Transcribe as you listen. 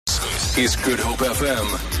This is Good Hope FM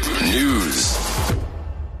News.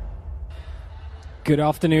 Good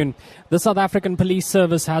afternoon. The South African Police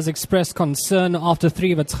Service has expressed concern after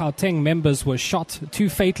 3 of its Gauteng members were shot, 2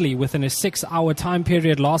 fatally within a 6-hour time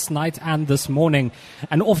period last night and this morning.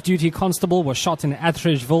 An off-duty constable was shot in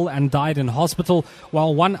Atteridgeville and died in hospital,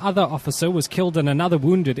 while 1 other officer was killed and another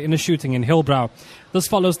wounded in a shooting in Hillbrow. This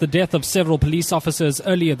follows the death of several police officers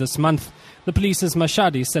earlier this month. The police's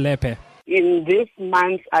Mashadi Selepe. In this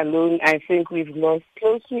month alone, I think we've lost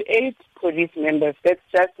close to 8 police members. That's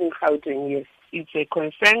just in Gauteng, yes. It's a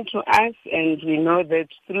concern to us, and we know that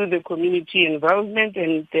through the community involvement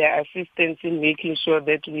and their assistance in making sure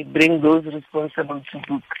that we bring those responsible to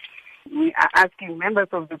book. We are asking members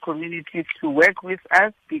of the community to work with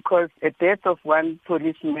us because a death of 1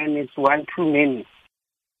 policeman is 1 too many.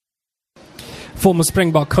 Former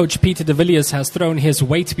Springbok coach Peter de Villiers has thrown his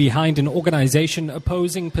weight behind an organization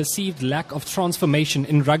opposing perceived lack of transformation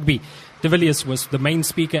in rugby. De Villiers was the main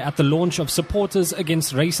speaker at the launch of Supporters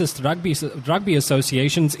Against Racist Rugby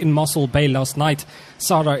Associations in Mossel Bay last night.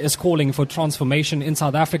 SARA is calling for transformation in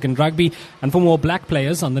South African rugby and for more black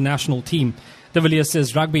players on the national team. De Villiers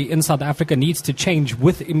says rugby in South Africa needs to change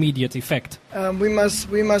with immediate effect. We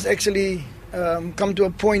must actually come to a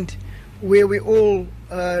point where we all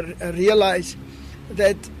realize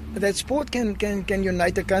that sport can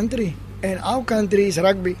unite a country, and our country is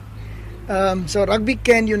rugby. So rugby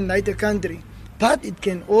can unite a country, but it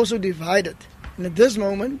can also divide it. And at this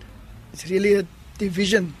moment, it's really a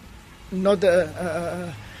division, not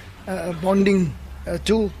a bonding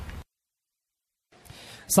tool.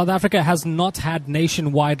 South Africa has not had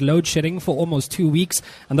nationwide load shedding for almost 2 weeks,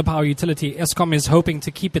 and the power utility Eskom is hoping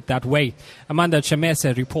to keep it that way. Amanda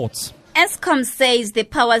Chemese reports. Eskom says the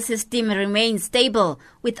power system remains stable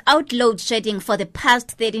without load shedding for the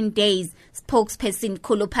past 13 days. Spokesperson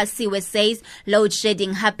Khulu Phasiwe says load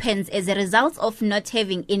shedding happens as a result of not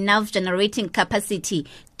having enough generating capacity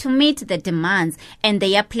to meet the demands, and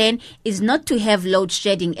their plan is not to have load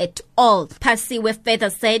shedding at all. Phasiwe further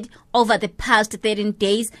said over the past 13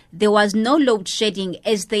 days there was no load shedding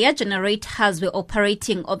as their generators were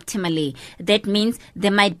operating optimally. That means there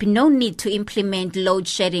might be no need to implement load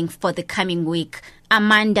shedding for the coming week.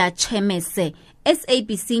 Amanda Chemese,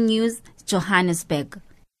 SABC News, Johannesburg.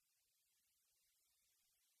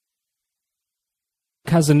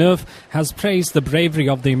 Cazeneuve has praised the bravery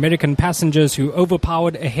of the American passengers who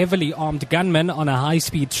overpowered a heavily armed gunman on a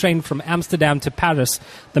high-speed train from Amsterdam to Paris.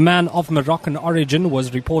 The man of Moroccan origin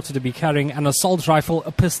was reported to be carrying an assault rifle,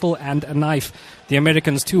 a pistol and a knife. The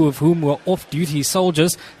Americans, 2 of whom were off-duty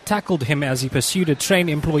soldiers, tackled him as he pursued a train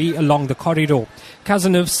employee along the corridor.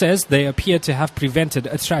 Cazeneuve says they appear to have prevented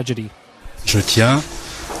a tragedy.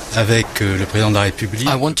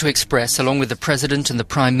 I want to express, along with the President and the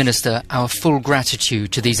Prime Minister, our full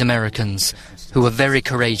gratitude to these Americans, who were very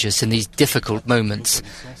courageous in these difficult moments,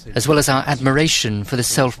 as well as our admiration for the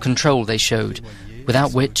self-control they showed,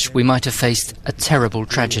 without which we might have faced a terrible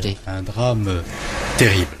tragedy.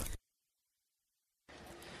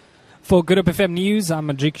 For Good Hope FM News, I'm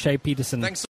Madrik Shea Peterson.